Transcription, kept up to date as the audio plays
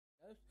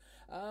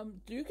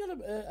Do you get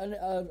an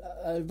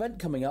event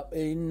coming up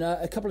in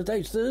a couple of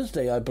days,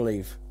 Thursday, I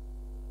believe?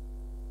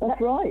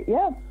 That's right,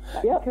 yeah.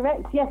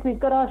 Correct, yes, we've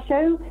got our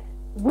show,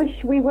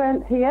 Wish We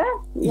Weren't Here,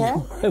 yeah.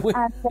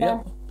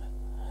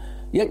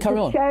 Carry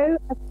on. Show,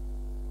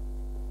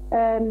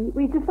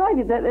 we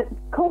decided that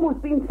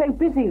Cornwall's been so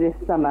busy this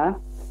summer,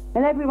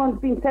 and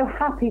everyone's been so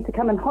happy to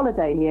come and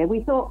holiday here.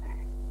 We thought,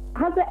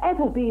 has there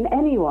ever been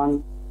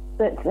anyone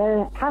that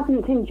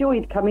hasn't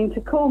enjoyed coming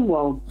to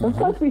Cornwall? And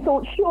first we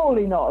thought,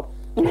 surely not.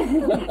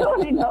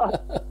 Surely not.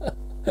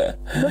 But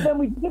then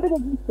we did a bit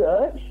of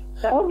research,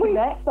 and we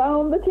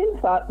found that, in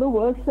fact, there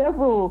were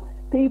several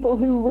people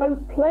who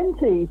wrote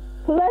plenty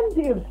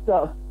of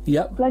stuff.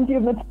 Yep. Plenty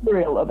of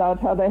material about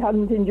how they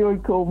hadn't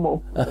enjoyed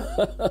Cornwall.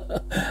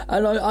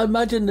 And I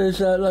imagine there's,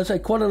 let's say,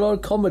 quite a lot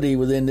of comedy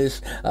within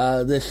this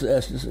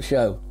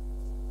show.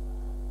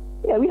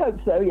 Yeah, we hope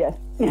so, yes.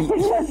 There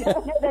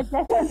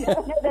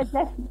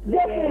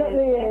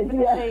definitely is.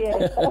 We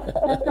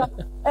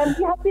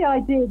had the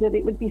idea that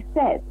it would be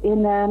set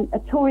in a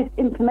tourist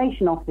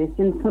information office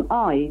in St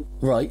Ives.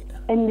 Right.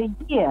 In the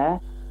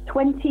year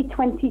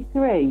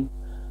 2023.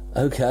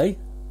 Okay.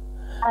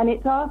 And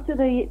it's after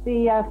the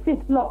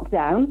fifth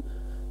lockdown,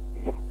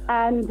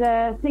 and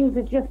things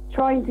are just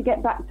trying to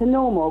get back to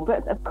normal.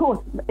 But of course,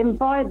 the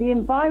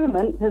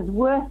environment has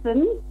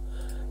worsened.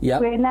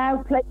 Yep. We're now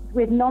plagued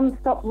with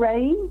non-stop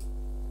rain,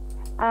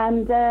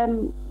 and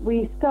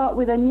we start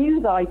with a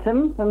news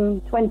item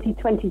from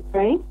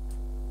 2023.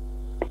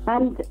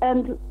 And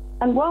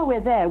while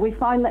we're there, we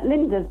find that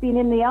Linda's been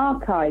in the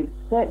archives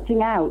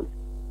searching out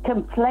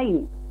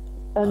complaints.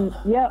 And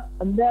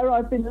there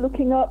I've been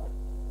looking up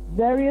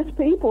various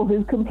people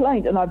who've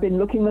complained, and I've been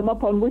looking them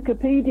up on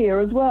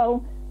Wikipedia as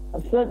well.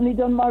 I've certainly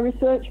done my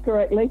research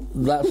correctly.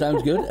 That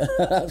sounds good.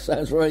 That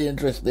sounds very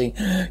interesting.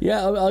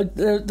 Yeah,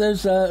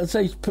 there's I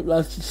see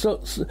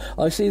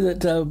that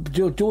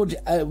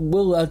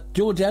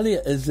George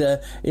Eliot is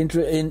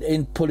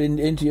in putting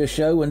into your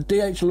show, and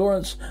D.H.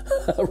 Lawrence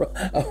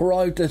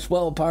arrived as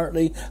well,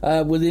 apparently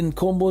within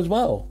Cornwall as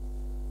well.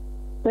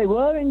 They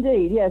were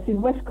indeed, yes,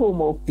 in West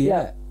Cornwall.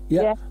 Yeah.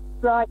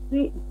 Right.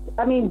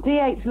 I mean,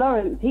 D.H.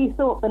 Lawrence, he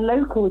thought the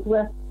locals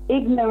were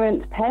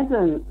ignorant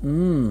peasants.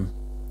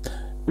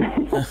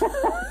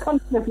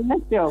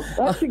 Controversial.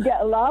 That should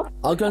get a laugh.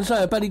 I was going to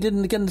say, I bet he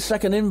didn't get a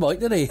second invite,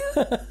 did he? He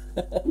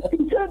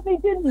certainly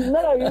didn't,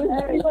 no.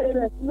 He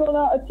was run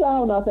out of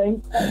town, I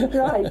think. That's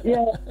right,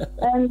 yeah.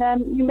 And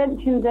you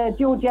mentioned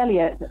George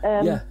Eliot.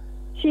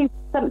 She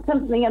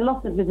something a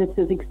lot of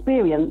visitors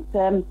experience.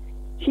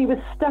 She was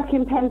stuck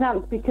in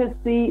Penzance because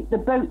the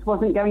boat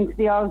wasn't going to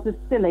the Isles of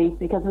Scilly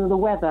because of the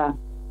weather.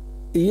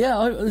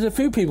 Yeah, there's a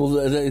few people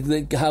that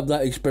have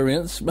that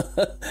experience,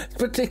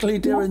 particularly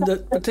during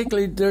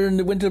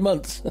the winter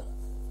months.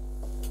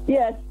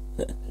 Yes,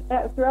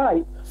 that's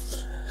right.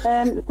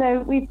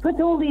 So we put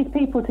all these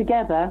people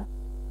together.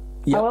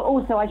 Yep. Oh,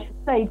 also, I should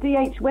say,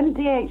 when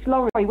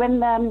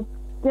Dylan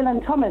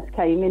Thomas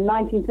came in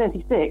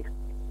 1936,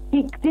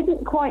 he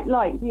didn't quite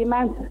like the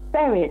amount of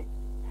ferrets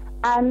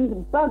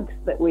and bugs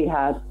that we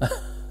had.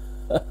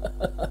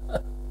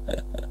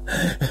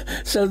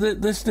 So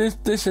this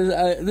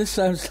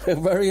sounds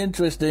very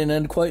interesting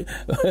and quite.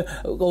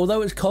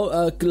 Although it's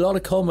a lot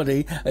of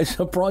comedy, it's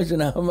surprising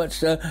how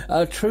much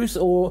truth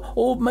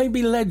or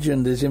maybe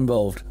legend is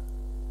involved.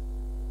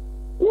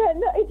 Yeah,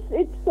 no,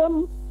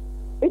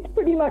 it's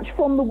pretty much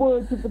from the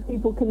words of the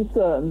people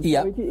concerned.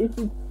 Yeah, so it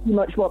isn't pretty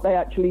much what they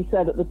actually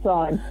said at the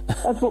time.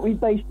 That's what we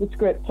based the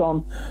script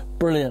on.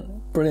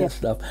 Brilliant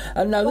stuff.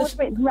 And now this.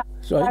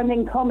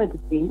 Sounding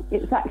comedy.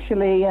 It's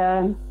actually.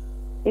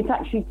 It's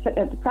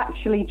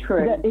factually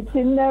true. Yeah, it's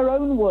in their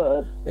own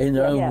words. In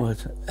their own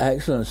words.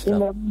 Excellent stuff. In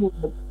their own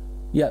words.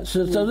 Yeah,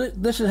 so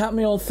this is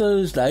happening on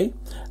Thursday.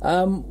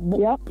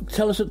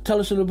 Tell us a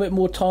little bit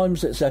more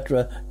times,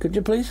 etc. Could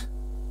you please?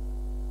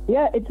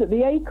 Yeah, it's at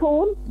the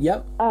Acorn.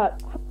 Yep.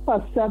 At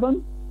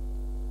 7:30.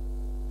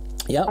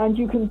 Yep. And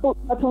you can book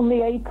that on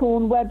the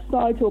Acorn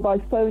website or by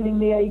phoning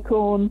the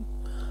Acorn.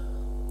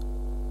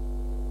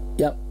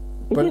 Yep.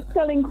 It is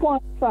selling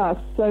quite fast,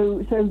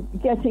 so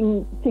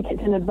getting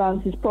tickets in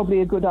advance is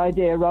probably a good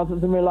idea rather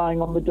than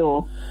relying on the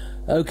door.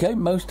 Okay,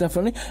 most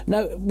definitely.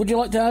 Now, would you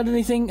like to add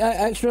anything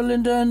extra,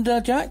 Linda and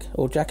Jack,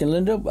 or Jack and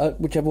Linda,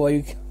 whichever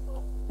way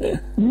you?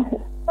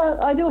 Well,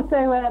 I'd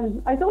also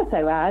add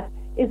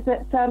is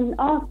that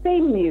our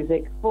theme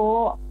music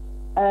for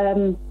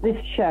this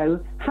show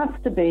has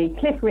to be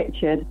Cliff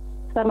Richard,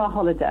 Summer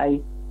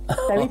Holiday.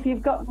 So if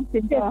you've got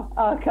this in your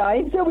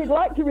archive, so we'd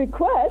like to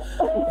request.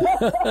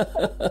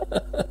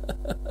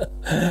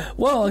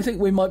 Well, I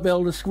think we might be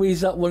able to squeeze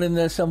that one in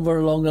there somewhere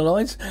along the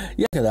lines.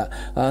 Yeah, look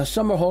at that.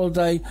 Summer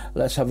Holiday.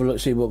 Let's have a look,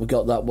 see what we've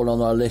got that one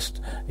on our list.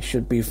 It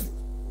should be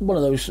one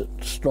of those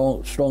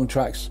strong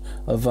tracks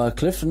of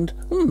Cliff, and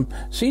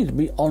seems to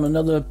be on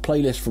another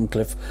playlist from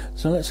Cliff.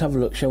 So let's have a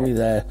look, shall we?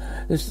 There,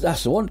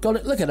 that's the one. Got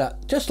it. Look at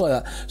that, just like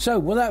that. So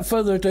without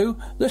further ado,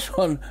 this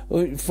one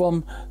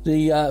from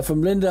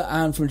Linda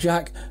and from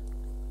Jack,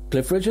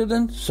 Cliff Richard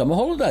and Summer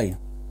Holiday.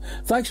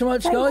 Thanks so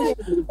much, guys.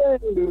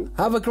 Thank you.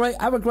 Have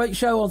a great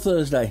show on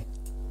Thursday.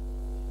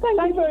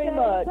 Thank you very Dave.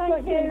 much. Thank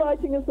Thanks for you.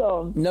 inviting us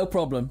on. No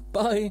problem.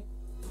 Bye.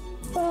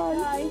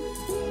 Bye.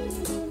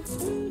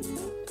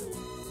 Bye.